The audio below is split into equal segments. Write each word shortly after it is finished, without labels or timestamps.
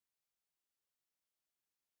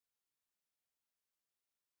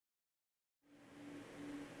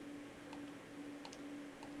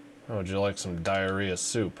How would you like some diarrhea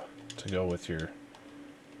soup to go with your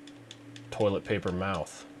toilet paper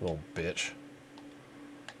mouth, little bitch?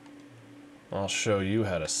 I'll show you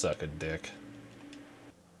how to suck a dick.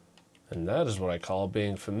 And that is what I call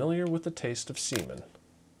being familiar with the taste of semen.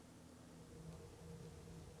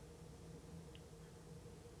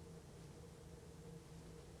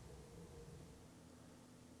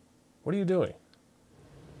 What are you doing?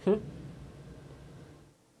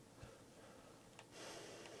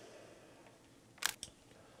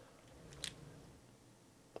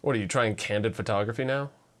 What, are you trying candid photography now?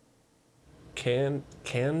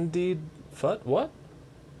 Candid what? What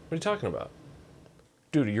are you talking about?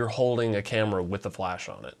 Dude, you're holding a camera with a flash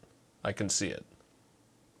on it. I can see it.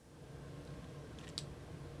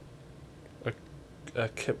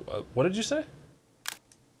 What did you say?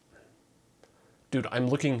 Dude, I'm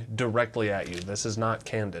looking directly at you. This is not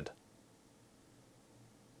candid.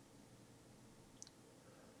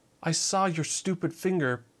 I saw your stupid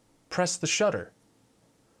finger press the shutter.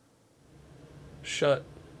 Shut.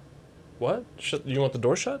 What? Shut. You want the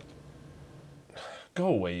door shut? Go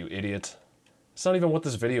away, you idiot. It's not even what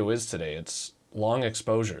this video is today. It's long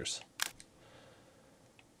exposures.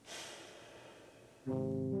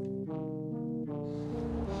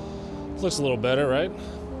 Looks a little better, right?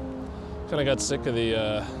 Kinda got sick of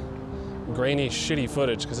the grainy, shitty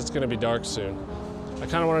footage because it's gonna be dark soon. I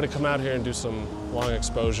kinda wanted to come out here and do some long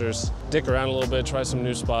exposures, dick around a little bit, try some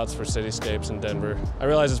new spots for cityscapes in Denver. I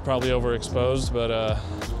realize it's probably overexposed, but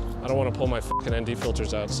I don't want to pull my fucking ND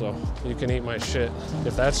filters out, so you can eat my shit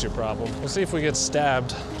if that's your problem. We'll see if we get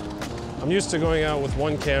stabbed. I'm used to going out with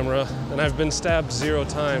one camera, and I've been stabbed 0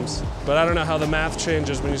 times, but I don't know how the math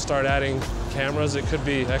changes when you start adding cameras. It could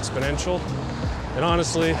be exponential. And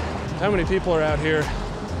honestly, how many people are out here?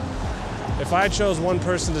 If I chose one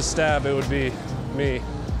person to stab, it would be me.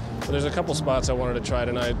 But there's a couple spots I wanted to try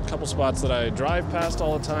tonight, a couple spots that I drive past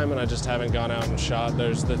all the time and I just haven't gone out and shot.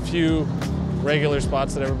 There's the few regular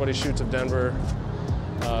spots that everybody shoots of Denver,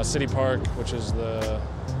 City Park, which is the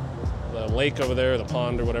lake over there, the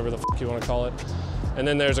pond or whatever the fuck you want to call it. And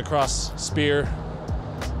then there's across Spear,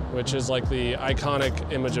 which is like the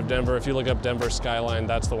iconic image of Denver. If you look up Denver skyline,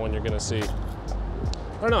 that's the one you're gonna see.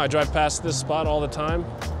 I don't know, I drive past this spot all the time.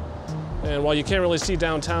 And while you can't really see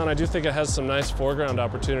downtown, I do think it has some nice foreground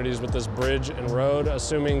opportunities with this bridge and road,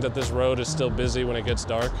 assuming that this road is still busy when it gets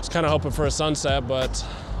dark. I was kind of hoping for a sunset, but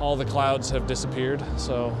all the clouds have disappeared,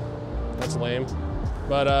 so that's lame.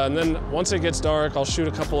 But and then once it gets dark, I'll shoot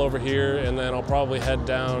a couple over here, and then I'll probably head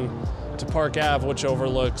down to Park Ave, which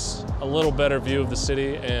overlooks a little better view of the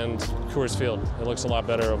city and Coors Field. It looks a lot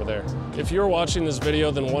better over there. If you're watching this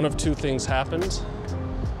video, then one of two things happened.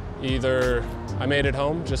 Either I made it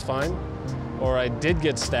home just fine, or I did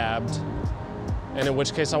get stabbed, and in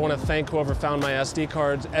which case I want to thank whoever found my SD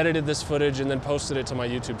cards, edited this footage, and then posted it to my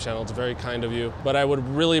YouTube channel. It's very kind of you. But I would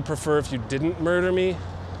really prefer if you didn't murder me.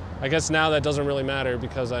 I guess now that doesn't really matter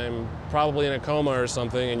because I'm probably in a coma or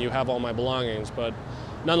something and you have all my belongings. But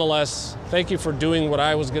nonetheless, thank you for doing what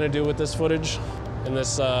I was going to do with this footage in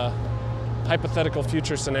this hypothetical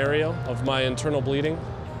future scenario of my internal bleeding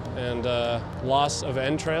and loss of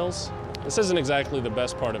entrails. This isn't exactly the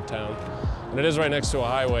best part of town. And it is right next to a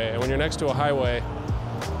highway, and when you're next to a highway,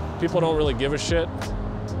 people don't really give a shit,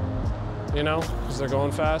 you know, because they're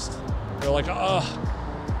going fast. They're like, oh,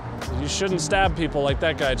 you shouldn't stab people like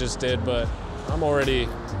that guy just did, but I'm already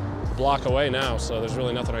a block away now, so there's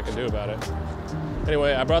really nothing I can do about it.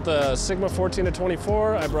 Anyway, I brought the Sigma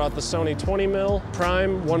 14-24, I brought the Sony 20mm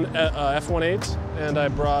Prime f2.8, and I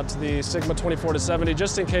brought the Sigma 24-70,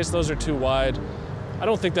 just in case those are too wide. I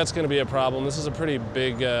don't think that's gonna be a problem. This is a pretty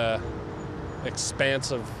big,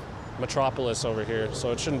 expansive metropolis over here,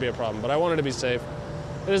 so it shouldn't be a problem, but I wanted to be safe.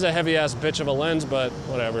 It is a heavy-ass bitch of a lens, but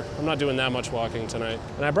whatever. I'm not doing that much walking tonight.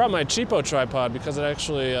 And I brought my cheapo tripod because it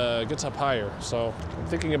actually gets up higher, so I'm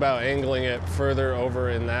thinking about angling it further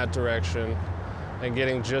over in that direction and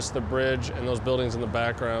getting just the bridge and those buildings in the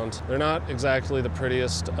background. They're not exactly the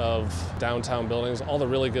prettiest of downtown buildings. All the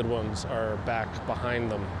really good ones are back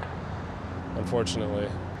behind them, unfortunately.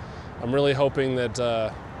 I'm really hoping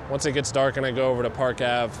that once it gets dark and I go over to Park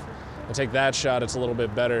Ave and take that shot, it's a little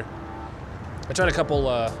bit better. I tried a couple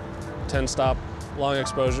 10-stop long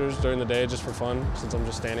exposures during the day just for fun, since I'm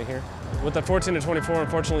just standing here. With the 14-24,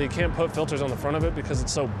 unfortunately, you can't put filters on the front of it because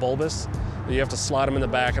it's so bulbous that you have to slot them in the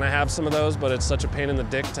back. And I have some of those, but it's such a pain in the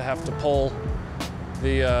dick to have to pull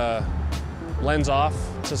the lens off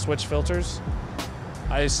to switch filters.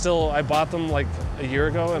 I bought them like a year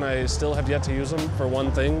ago and I still have yet to use them for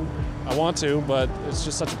one thing. I want to, but it's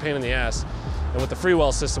just such a pain in the ass. And with the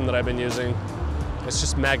Freewell system that I've been using, It's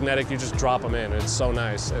just magnetic, you just drop them in. It's so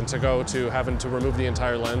nice. And to go to having to remove the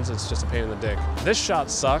entire lens, it's just a pain in the dick. This shot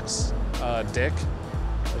sucks, dick.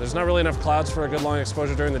 There's not really enough clouds for a good long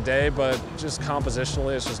exposure during the day, but just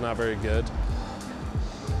compositionally, it's just not very good.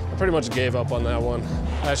 I pretty much gave up on that one.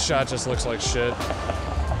 That shot just looks like shit.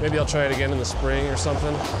 Maybe I'll try it again in the spring or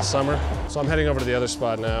something, summer. So I'm heading over to the other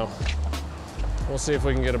spot now. We'll see if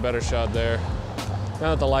we can get a better shot there. Now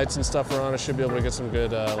that the lights and stuff are on, I should be able to get some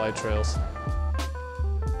good light trails.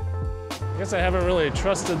 I guess I haven't really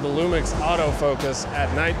trusted the Lumix autofocus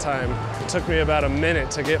at nighttime. It took me about a minute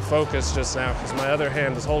to get focused just now because my other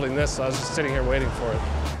hand is holding this, so I was just sitting here waiting for it.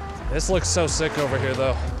 This looks so sick over here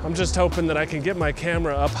though. I'm just hoping that I can get my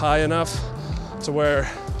camera up high enough to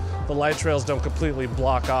where the light trails don't completely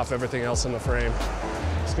block off everything else in the frame.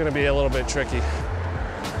 It's gonna be a little bit tricky.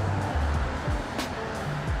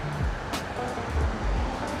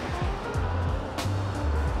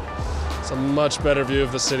 It's a much better view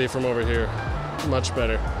of the city from over here, much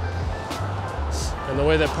better. And the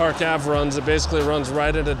way that Park Ave runs, it basically runs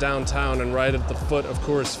right into downtown and right at the foot of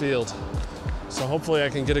Coors Field. So hopefully I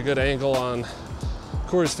can get a good angle on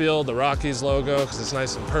Coors Field, the Rockies logo, because it's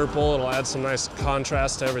nice and purple. It'll add some nice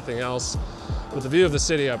contrast to everything else. But the view of the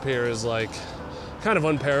city up here is like kind of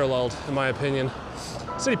unparalleled in my opinion.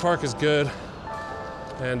 City Park is good,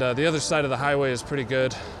 and the other side of the highway is pretty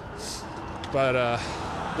good. But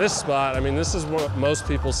this spot, I mean, this is what most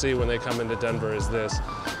people see when they come into Denver is this.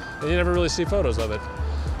 And you never really see photos of it.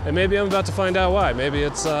 And maybe I'm about to find out why. Maybe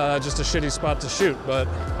it's just a shitty spot to shoot, but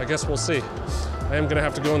I guess we'll see. I am gonna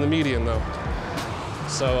have to go in the median though.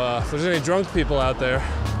 So if there's any drunk people out there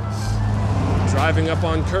driving up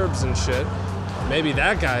on curbs and shit, maybe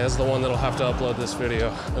that guy is the one that'll have to upload this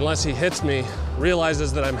video. Unless he hits me,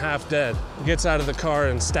 realizes that I'm half dead, gets out of the car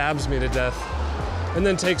and stabs me to death, and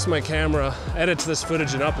then takes my camera, edits this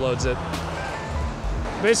footage and uploads it.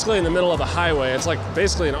 Basically in the middle of the highway. It's like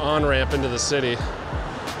basically an on-ramp into the city.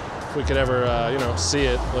 If we could ever, you know, see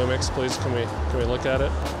it, Lumix, please, can we look at it?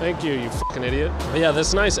 Thank you, you fucking idiot. But yeah,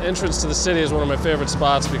 this nice entrance to the city is one of my favorite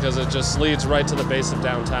spots because it just leads right to the base of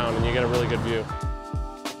downtown and you get a really good view.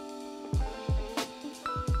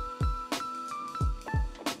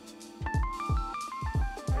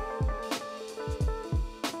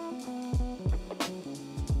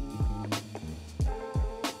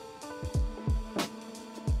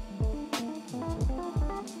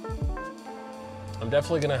 I'm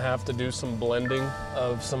definitely gonna have to do some blending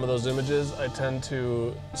of some of those images. I tend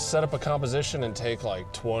to set up a composition and take like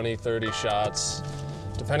 20, 30 shots,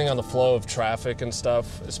 depending on the flow of traffic and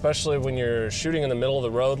stuff, especially when you're shooting in the middle of the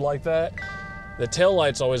road like that. The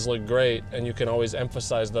taillights always look great and you can always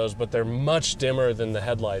emphasize those, but they're much dimmer than the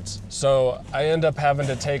headlights. So I end up having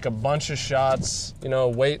to take a bunch of shots, you know,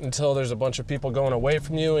 wait until there's a bunch of people going away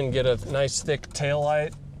from you and get a nice thick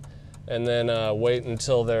taillight, and then wait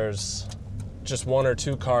until there's just one or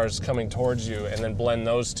two cars coming towards you and then blend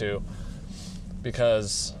those two.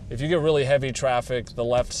 Because if you get really heavy traffic, the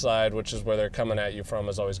left side, which is where they're coming at you from,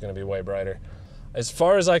 is always going to be way brighter. As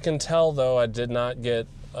far as I can tell though, I did not get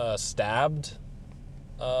stabbed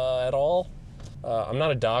at all. I'm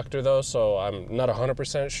not a doctor though, so I'm not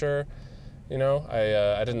 100% sure. You know,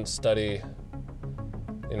 I didn't study,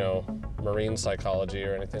 you know, marine psychology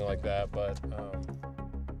or anything like that, but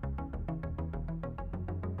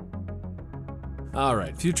all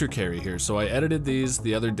right, future Carrie here. So I edited these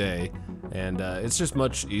the other day, and it's just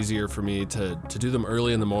much easier for me to do them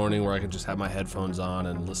early in the morning where I can just have my headphones on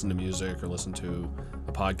and listen to music or listen to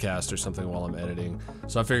a podcast or something while I'm editing.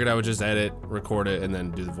 So I figured I would just edit, record it, and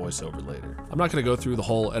then do the voiceover later. I'm not gonna go through the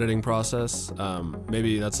whole editing process.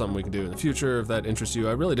 Maybe that's something we can do in the future if that interests you.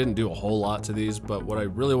 I really didn't do a whole lot to these, but what I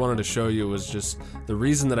really wanted to show you was just the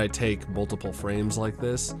reason that I take multiple frames like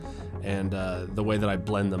this, and the way that I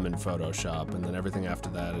blend them in Photoshop, and then everything after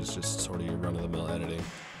that is just sort of your run-of-the-mill editing.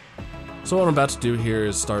 So what I'm about to do here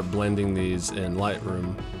is start blending these in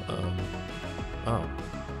Lightroom.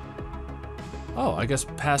 Oh, I guess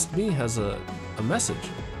Past Me has a message.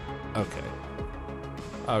 Okay.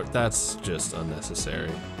 Oh, that's just unnecessary.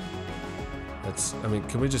 I mean,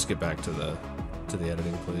 can we just get back to the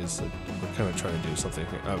editing, please? We're kind of trying to do something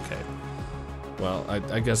here. Okay. Well,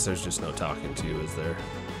 I guess there's just no talking to you, is there?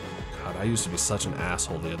 God, I used to be such an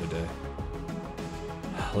asshole the other day.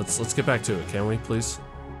 Let's get back to it, can we, please?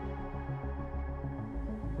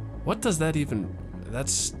 What does that even...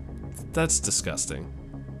 That's disgusting.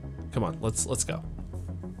 Come on, let's go.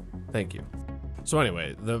 Thank you. So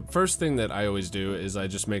anyway, the first thing that I always do is I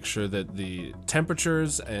just make sure that the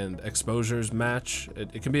temperatures and exposures match.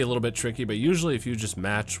 It can be a little bit tricky, but usually if you just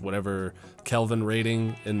match whatever Kelvin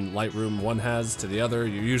rating in Lightroom one has to the other,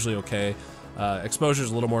 you're usually okay. Exposure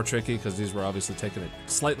is a little more tricky because these were obviously taken at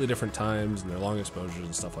slightly different times and they're long exposures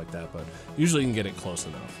and stuff like that, but usually you can get it close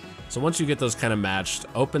enough. So once you get those kind of matched,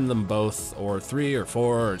 open them both, or 3 or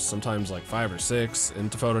 4, or sometimes like 5 or 6,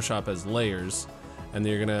 into Photoshop as layers, and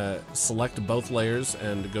then you're gonna select both layers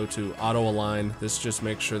and go to Auto Align. This just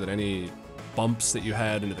makes sure that any bumps that you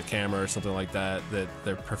had into the camera or something like that, that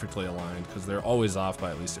they're perfectly aligned, because they're always off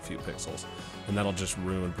by at least a few pixels, and that'll just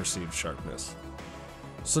ruin perceived sharpness.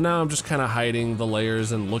 So now I'm just kind of hiding the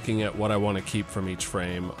layers and looking at what I want to keep from each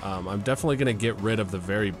frame. I'm definitely going to get rid of the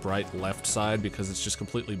very bright left side because it's just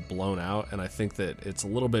completely blown out, and I think that it's a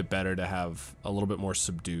little bit better to have a little bit more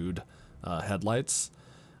subdued headlights.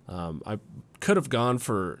 I could have gone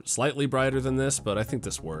for slightly brighter than this, but I think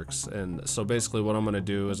this works. And so basically what I'm going to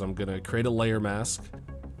do is I'm going to create a layer mask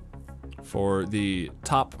for the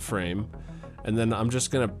top frame, and then I'm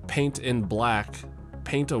just going to paint in black,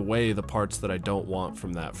 paint away the parts that I don't want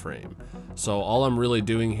from that frame. So all I'm really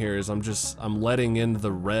doing here is I'm letting in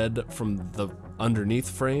the red from the underneath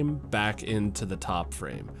frame back into the top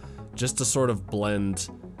frame, just to sort of blend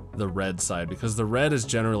the red side, because the red is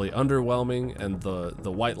generally underwhelming and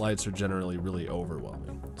the white lights are generally really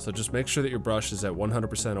overwhelming. So just make sure that your brush is at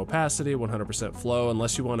 100% opacity, 100% flow,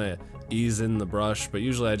 unless you want to ease in the brush, but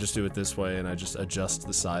usually I just do it this way and I just adjust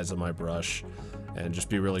the size of my brush and just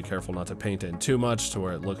be really careful not to paint in too much to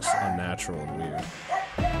where it looks unnatural and weird.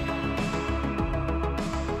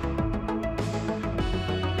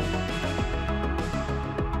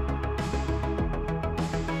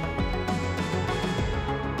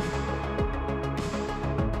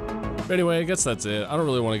 Anyway, I guess that's it. I don't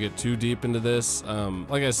really want to get too deep into this.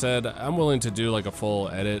 Like I said, I'm willing to do like a full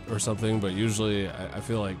edit or something, but usually I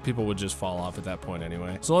feel like people would just fall off at that point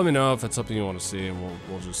anyway. So let me know if that's something you want to see, and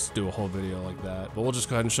we'll just do a whole video like that. But we'll just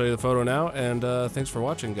go ahead and show you the photo now, and thanks for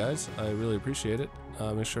watching, guys. I really appreciate it.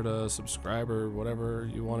 Make sure to subscribe or whatever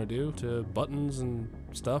you want to do to buttons and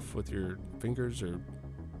stuff with your fingers, or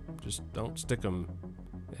just don't stick them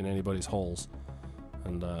in anybody's holes.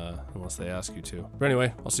 And unless they ask you to. But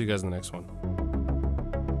anyway, I'll see you guys in the next one.